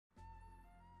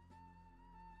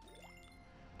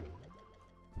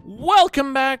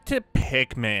Welcome back to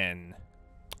Pikmin.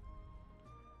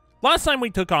 Last time we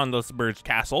took on the submerged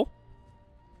castle,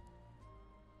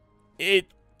 it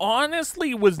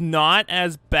honestly was not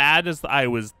as bad as I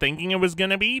was thinking it was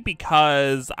going to be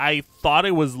because I thought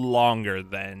it was longer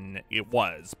than it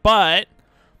was. But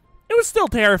it was still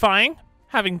terrifying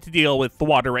having to deal with the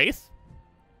water wraith.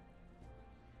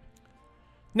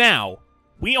 Now,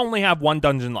 we only have one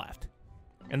dungeon left,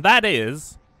 and that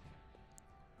is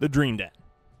the Dream Den.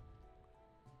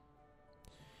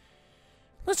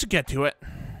 Let's just get to it.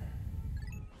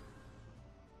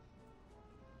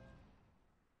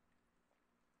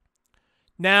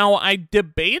 Now, I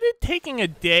debated taking a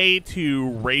day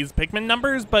to raise Pikmin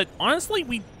numbers, but honestly,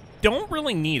 we don't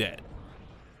really need it.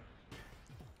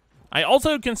 I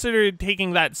also considered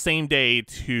taking that same day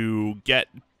to get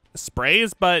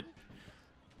sprays, but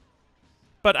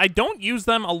I don't use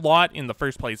them a lot in the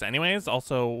first place anyways.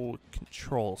 Also,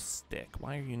 control stick.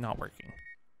 Why are you not working?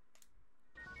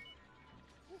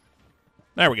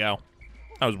 There we go.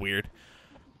 That was weird.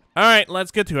 Alright,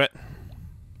 let's get to it.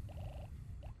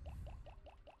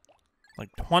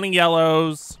 Like 20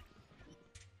 yellows.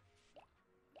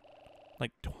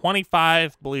 Like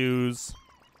 25 blues.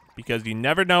 Because you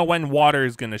never know when water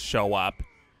is going to show up.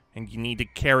 And you need to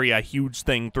carry a huge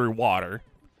thing through water.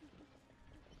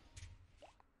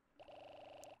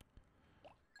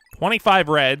 25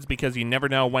 reds, because you never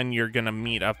know when you're going to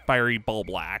meet a fiery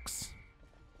Bulblax.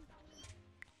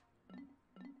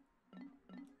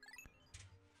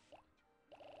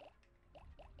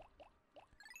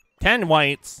 10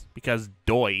 whites, because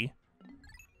doy.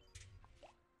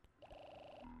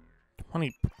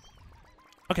 20...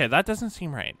 Okay, that doesn't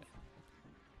seem right.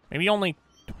 Maybe only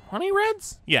 20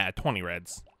 reds? Yeah, 20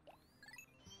 reds.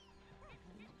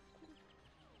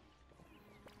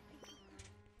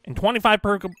 And 25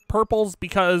 purples,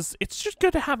 because it's just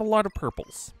good to have a lot of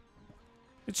purples.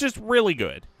 It's just really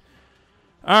good.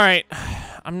 Alright,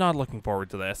 I'm not looking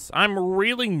forward to this. I'm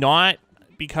really not,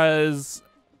 because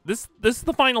this is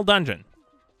the final dungeon.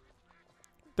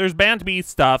 There's bound to be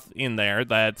stuff in there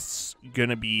that's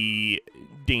gonna be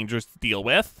dangerous to deal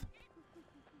with.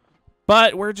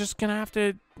 But we're just gonna have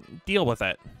to deal with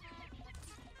it.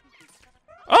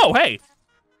 Oh, hey!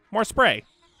 More spray.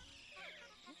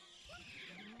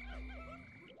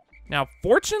 Now,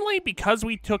 fortunately, because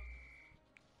we took...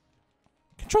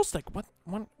 Control stick,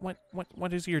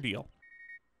 what is your deal?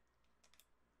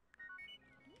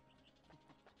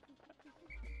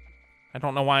 I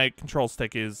don't know why control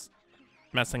stick is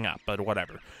messing up, but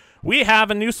whatever. We have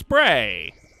a new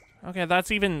spray! Okay,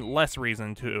 that's even less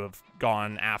reason to have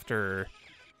gone after...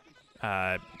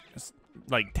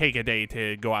 like, take a day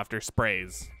to go after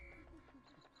sprays.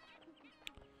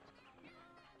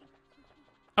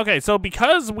 Okay, so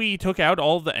because we took out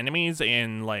all the enemies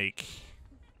in, like,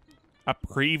 a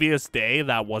previous day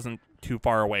that wasn't too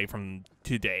far away from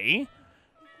today,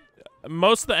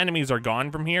 most of the enemies are gone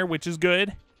from here, which is good.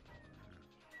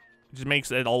 It just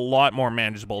makes it a lot more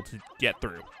manageable to get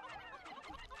through.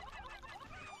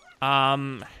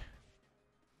 I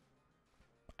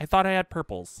thought I had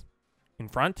purples in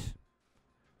front.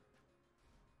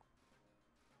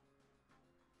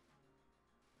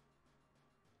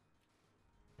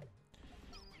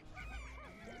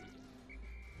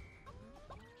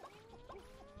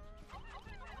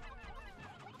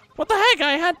 What the heck?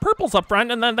 I had purples up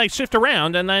front, and then they shift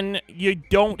around, and then you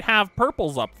don't have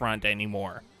purples up front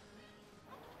anymore.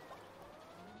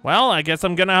 Well, I guess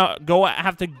I'm gonna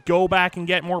have to go back and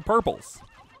get more purples.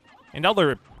 And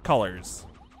other colors.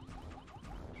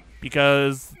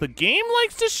 Because the game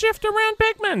likes to shift around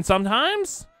Pikmin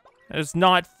sometimes. It's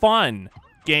not fun,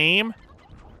 game.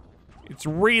 It's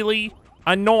really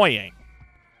annoying.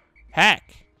 Heck.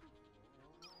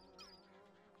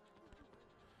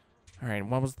 Alright,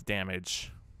 what was the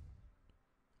damage?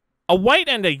 A white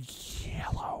and a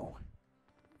yellow.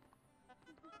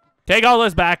 Take all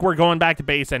this back. We're going back to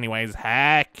base anyways.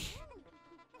 Heck.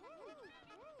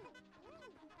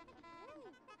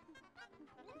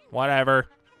 Whatever.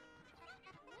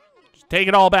 Just take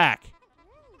it all back.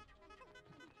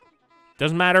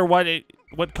 Doesn't matter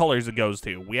what colors it goes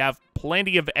to. We have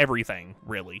plenty of everything,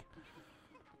 really.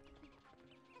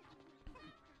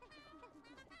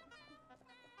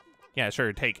 Yeah,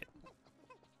 sure, take it.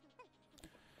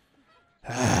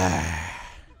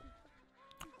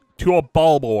 To a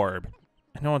bulb orb.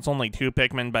 I know it's only 2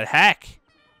 Pikmin, but heck!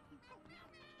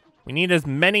 We need as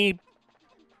many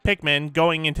Pikmin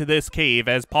going into this cave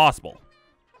as possible.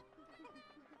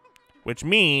 Which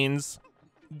means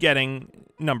getting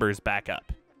numbers back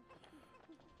up.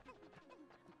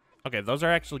 Okay, those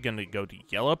are actually going to go to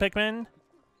yellow Pikmin.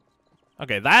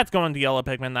 Okay, that's going to yellow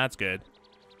Pikmin. That's good.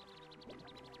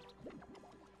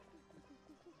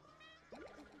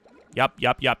 Yup.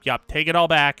 Take it all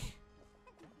back.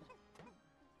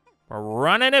 We're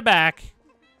running it back.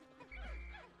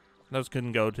 Those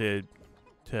couldn't go to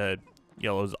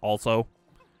yellows also.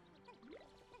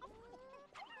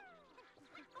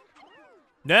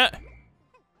 No,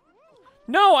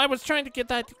 I was trying to get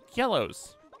that to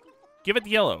yellows. Give it to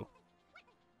yellow.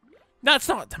 That's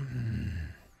not...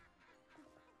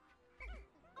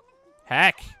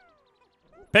 Heck.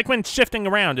 Pikmin shifting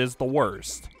around is the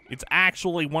worst. It's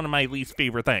actually one of my least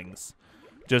favorite things.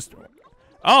 Just...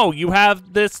 Oh, you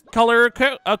have this color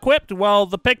equipped? Well,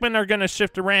 the Pikmin are going to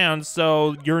shift around,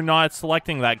 so you're not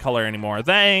selecting that color anymore.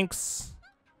 Thanks.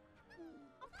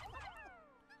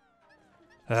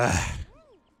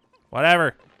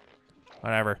 Whatever.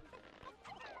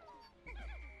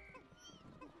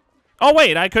 Oh,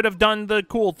 wait, I could have done the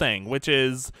cool thing, which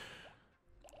is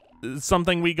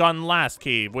something we got in the last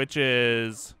cave, which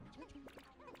is...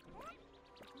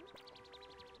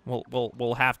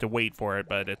 We'll have to wait for it,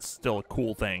 but it's still a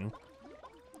cool thing.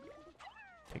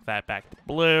 Take that back to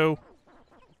blue.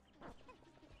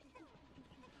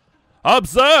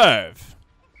 Observe!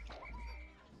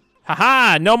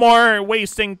 Haha! No more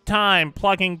wasting time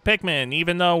plugging Pikmin,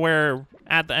 even though we're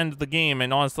at the end of the game,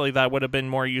 and honestly, that would have been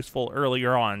more useful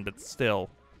earlier on, but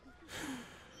still.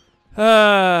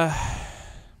 Yeah,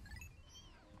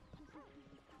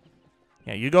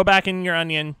 you go back in your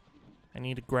onion. I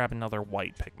need to grab another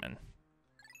white Pikmin.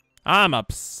 I'm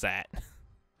upset.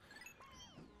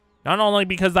 Not only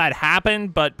because that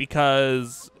happened, but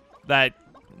because that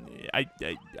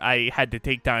I had to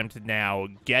take time to now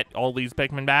get all these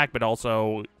Pikmin back, but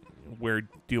also we're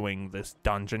doing this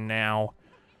dungeon now.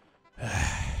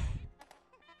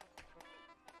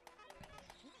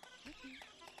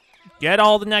 Get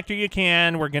all the nectar you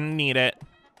can. We're gonna need it.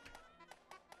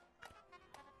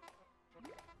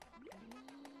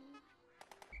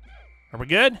 Are we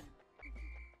good?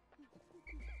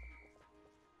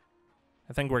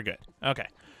 I think we're good. Okay.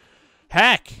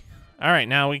 Heck! Alright,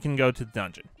 now we can go to the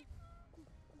dungeon.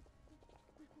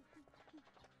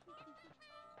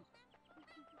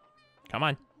 Come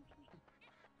on.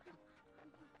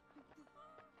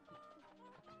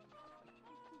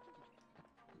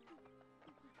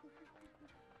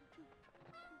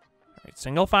 Alright,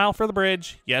 single file for the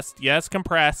bridge. Yes,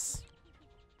 compress.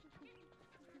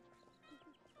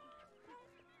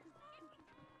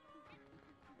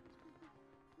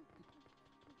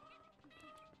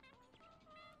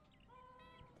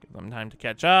 Give them time to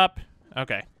catch up.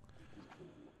 Okay.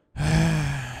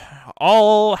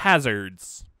 All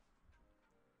hazards.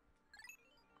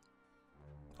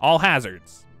 All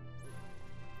hazards.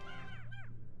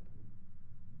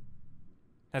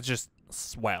 That's just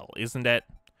swell, isn't it?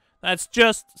 That's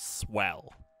just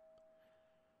swell.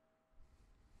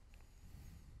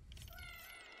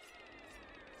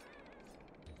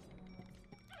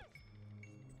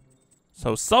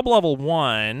 So sub-level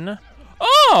 1.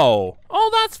 Oh,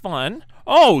 that's fun.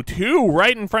 Oh, 2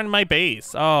 right in front of my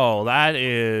base. Oh, that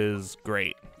is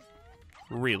great.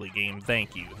 Really, game,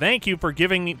 thank you. Thank you for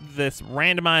giving me this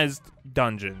randomized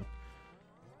dungeon.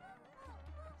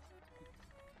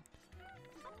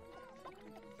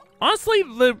 Honestly,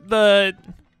 the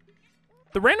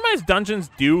randomized dungeons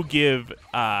do give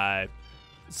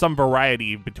some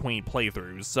variety between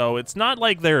playthroughs. So it's not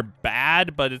like they're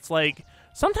bad, but it's like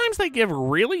sometimes they give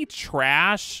really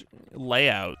trash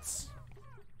layouts.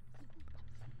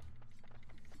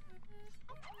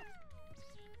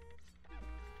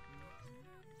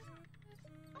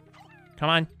 Come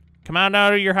on. Come on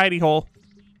out of your hidey hole.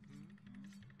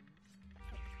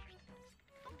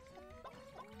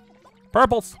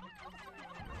 Purples.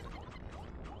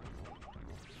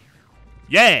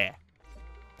 Yeah.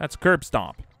 That's curb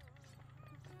stomp.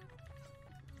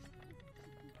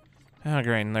 Oh,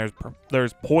 great. And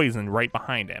there's poison right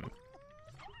behind him.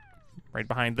 Right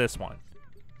behind this one.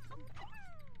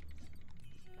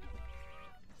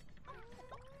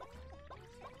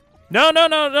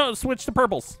 No. Switch to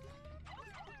purples.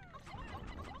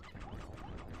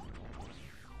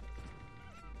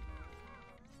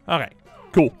 Okay,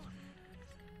 cool.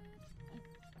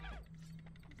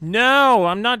 No,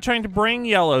 I'm not trying to bring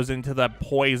yellows into the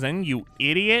poison, you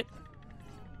idiot.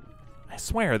 I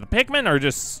swear, the Pikmin are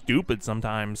just stupid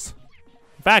sometimes.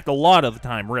 In fact, a lot of the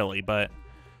time, really, but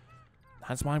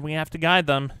that's why we have to guide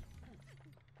them.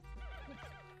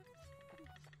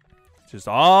 It's just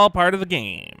all part of the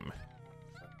game.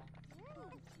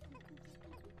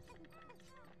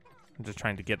 I'm just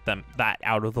trying to get that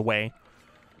out of the way.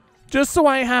 Just so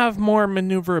I have more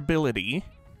maneuverability.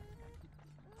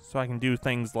 so I can do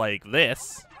things like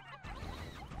this.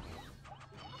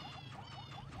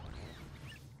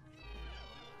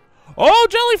 Oh,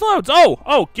 jelly floats!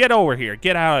 Oh, get over here.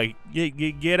 Get out.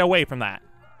 Get away from that.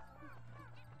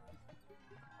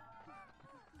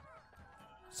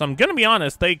 So I'm gonna be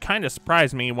honest, they kind of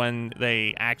surprised me when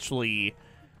they actually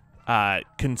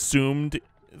consumed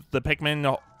the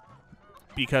Pikmin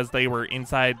because they were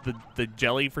inside the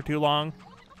jelly for too long.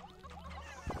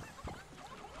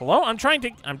 Hello? I'm trying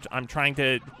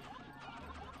to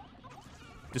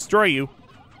destroy you.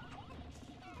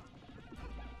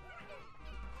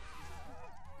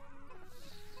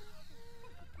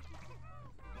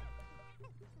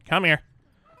 Come here.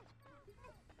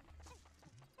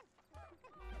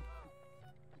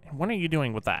 And what are you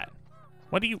doing with that?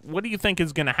 What do you think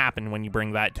is going to happen when you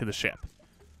bring that to the ship?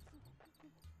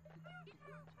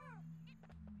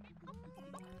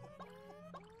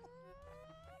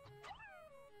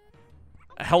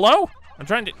 Hello? I'm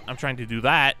trying to do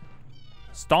that.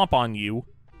 Stomp on you.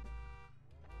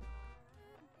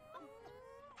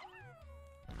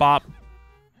 Bop.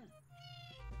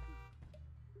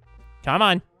 Come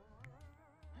on.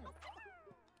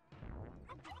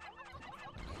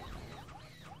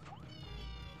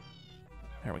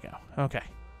 There we go. Okay.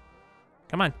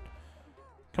 Come on.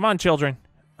 Come on, children.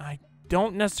 I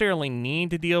don't necessarily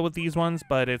need to deal with these ones,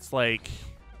 but it's like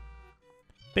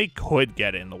they could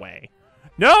get in the way.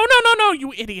 No,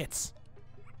 you idiots.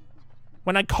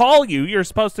 When I call you, you're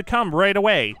supposed to come right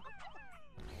away.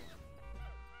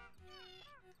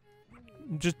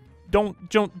 Just don't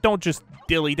just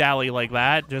dilly-dally like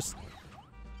that. Just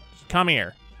come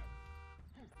here.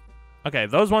 Okay,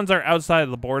 those ones are outside of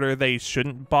the border. They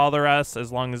shouldn't bother us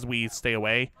as long as we stay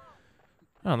away.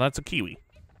 Oh, that's a kiwi.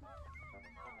 All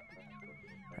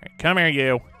right, come here,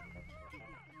 you.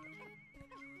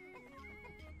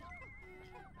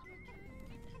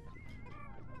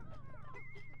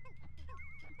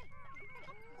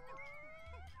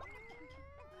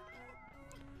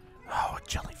 Oh, a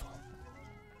jellyful.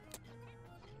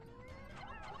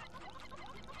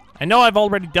 I know I've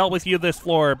already dealt with you this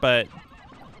floor, but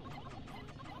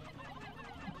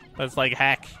it's like,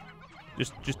 heck.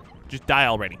 Just die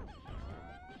already.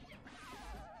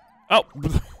 Oh.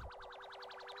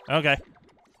 Okay.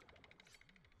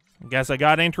 Guess I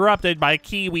got interrupted by a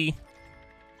kiwi.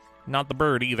 Not the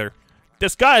bird either.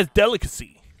 Disguised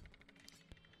delicacy.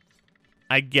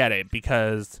 I get it,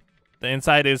 because the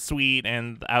inside is sweet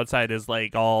and the outside is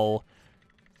like all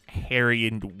hairy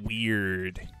and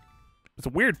weird. It's a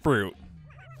weird fruit.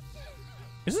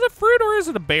 Is it a fruit or is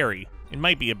it a berry? It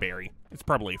might be a berry. It's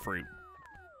probably fruit.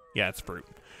 Yeah, it's fruit.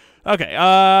 Okay,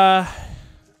 were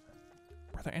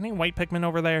there any white Pikmin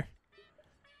over there?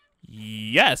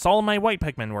 Yes, all of my white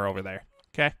Pikmin were over there.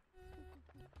 Okay.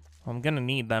 Well, I'm gonna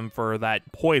need them for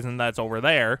that poison that's over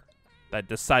there that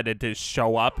decided to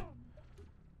show up.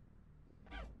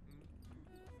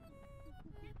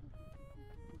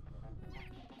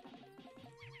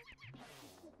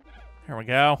 There we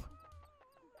go.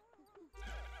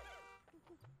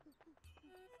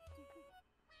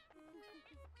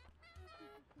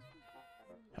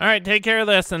 Alright, take care of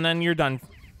this, and then you're done.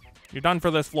 You're done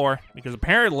for this floor, because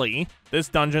apparently this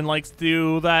dungeon likes to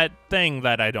do that thing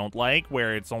that I don't like,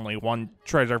 where it's only one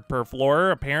treasure per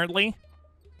floor, apparently.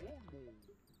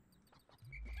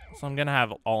 So I'm gonna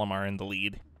have Olimar in the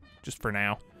lead, just for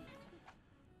now.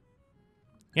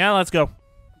 Yeah, let's go.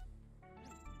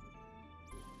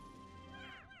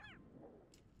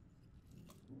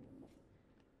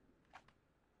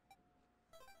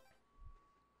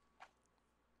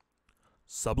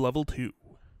 Sublevel 2.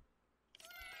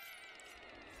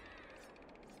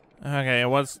 Okay,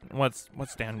 what's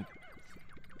down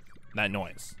that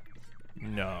noise?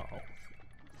 No.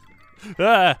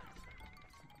 Ah!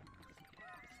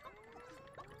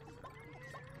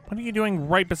 What are you doing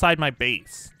right beside my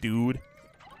base, dude?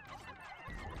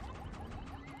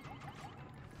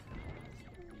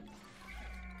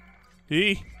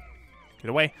 Hey, get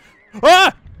away.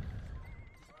 Ah!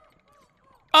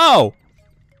 Oh!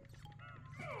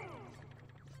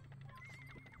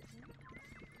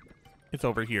 It's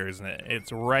over here, isn't it?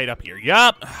 It's right up here.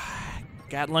 Yup!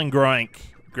 Gatling Groink.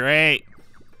 Great.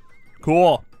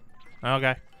 Cool.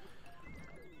 Okay.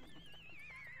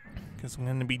 Guess I'm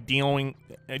gonna be dealing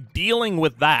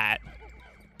with that.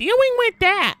 Dealing with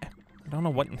that! I don't know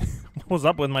what was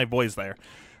up with my voice there.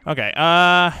 Okay,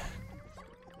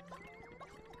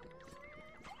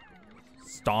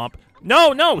 Stomp.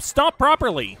 No! Stomp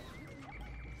properly!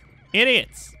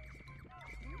 Idiots!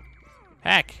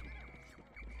 Heck.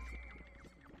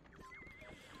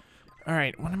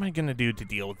 Alright, what am I gonna do to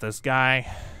deal with this guy?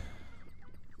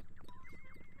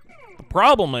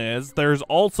 problem is, there's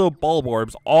also bulb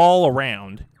orbs all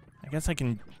around. I guess I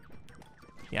can...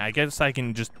 Yeah, I guess I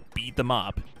can just beat them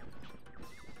up.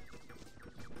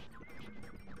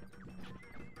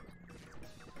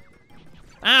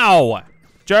 Ow!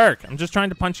 Jerk! I'm just trying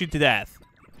to punch you to death.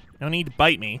 No need to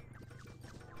bite me.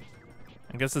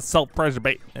 I guess it's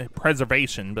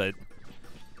self-preservation, but...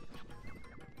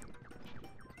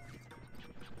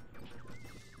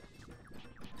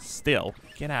 Still,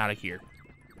 get out of here.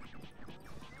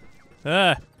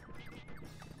 I'm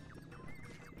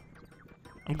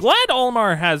glad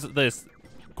Olimar has this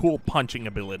cool punching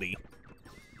ability.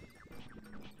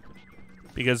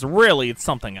 Because really, it's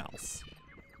something else.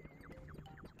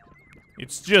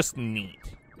 It's just neat,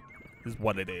 is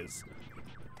what it is.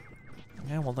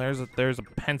 Yeah, well, there's a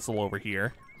pencil over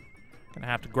here. Gonna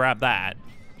have to grab that.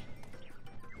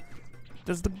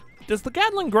 Does the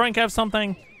Gatling Groink have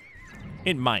something?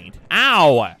 It might.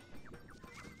 Ow!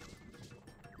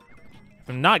 If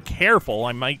I'm not careful,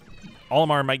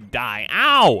 Olimar might die.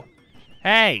 Ow!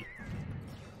 Hey!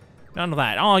 None of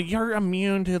that. Oh, you're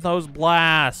immune to those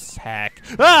blasts. Heck.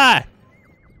 Ah!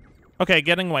 Okay,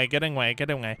 getting away.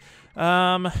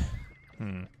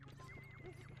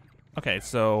 Okay,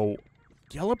 so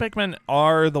yellow Pikmin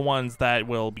are the ones that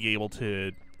will be able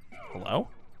to... Hello?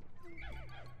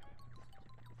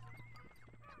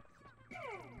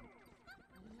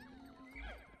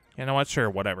 You know what? Sure,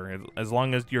 whatever. As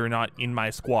long as you're not in my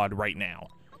squad right now.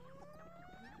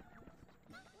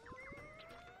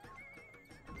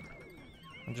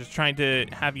 I'm just trying to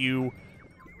have you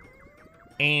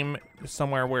aim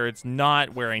somewhere where it's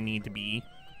not where I need to be.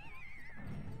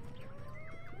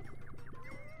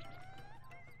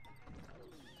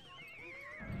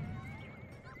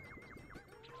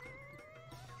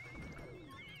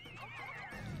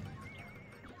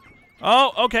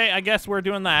 Oh, okay, I guess we're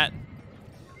doing that.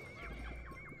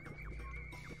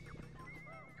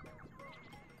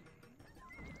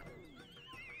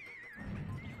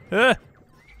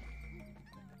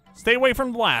 Stay away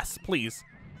from blasts, please.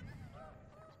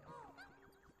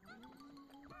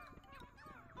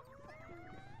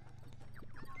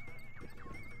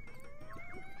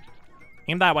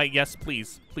 Aim that way, yes,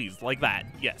 please. Please, like that.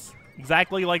 Yes,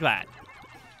 exactly like that.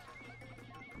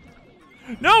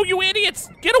 No, you idiots!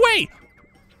 Get away!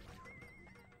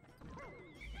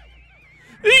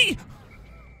 Eee!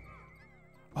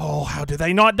 Oh, how did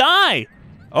they not die?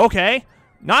 Okay,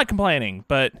 not complaining,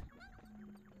 but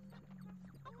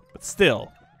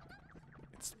still,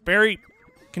 it's very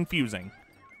confusing.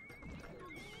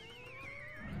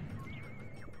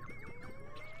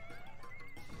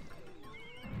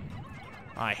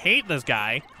 I hate this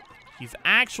guy. He's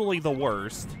actually the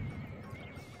worst.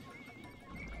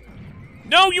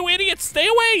 No, you idiots! Stay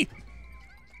away!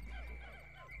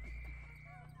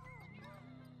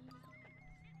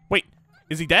 Wait,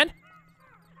 is he dead?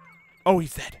 Oh,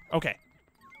 he's dead. Okay.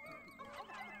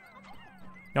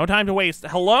 No time to waste.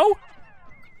 Hello?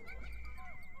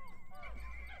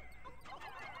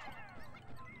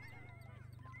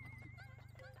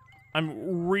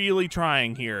 I'm really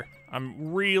trying here.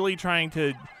 I'm really trying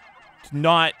to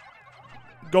not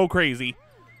go crazy.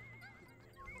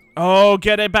 Oh,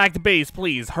 get it back to base,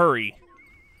 please. Hurry.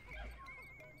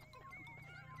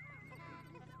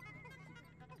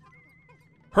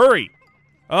 Hurry!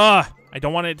 I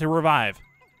don't want it to revive.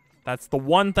 That's the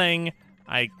one thing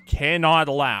I cannot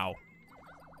allow.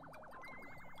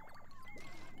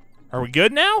 Are we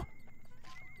good now?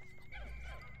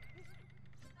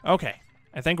 Okay.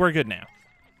 I think we're good now.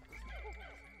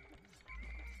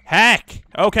 Heck!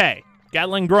 Okay.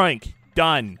 Gatling Groink.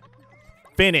 Done.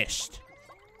 Finished.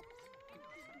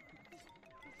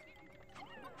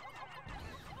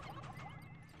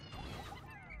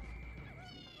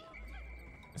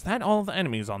 Is that all the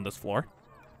enemies on this floor?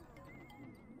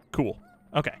 Cool.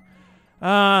 Okay.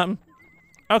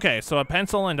 Okay, so a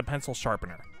pencil and a pencil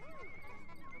sharpener.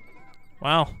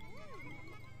 Well,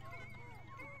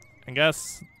 I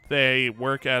guess they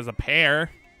work as a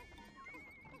pair.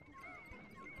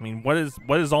 I mean, what is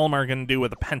Olimar gonna do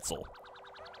with a pencil?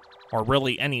 Or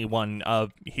really anyone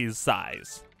of his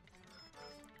size?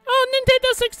 Oh,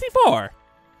 Nintendo 64!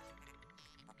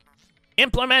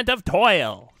 Implement of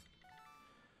toil!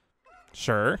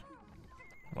 Sure.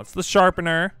 What's the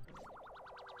sharpener?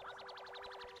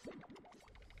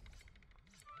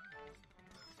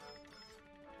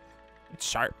 It's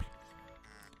sharp.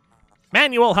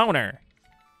 Manual honer.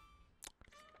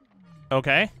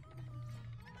 Okay.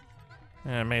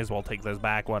 I may as well take this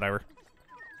back, whatever.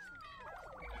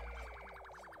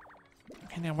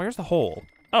 Okay, now where's the hole?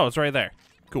 Oh, it's right there.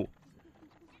 Cool.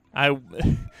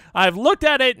 I've looked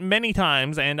at it many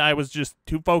times, and I was just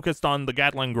too focused on the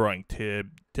Gatling growing to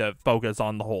focus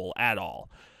on the hole at all.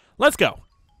 Let's go.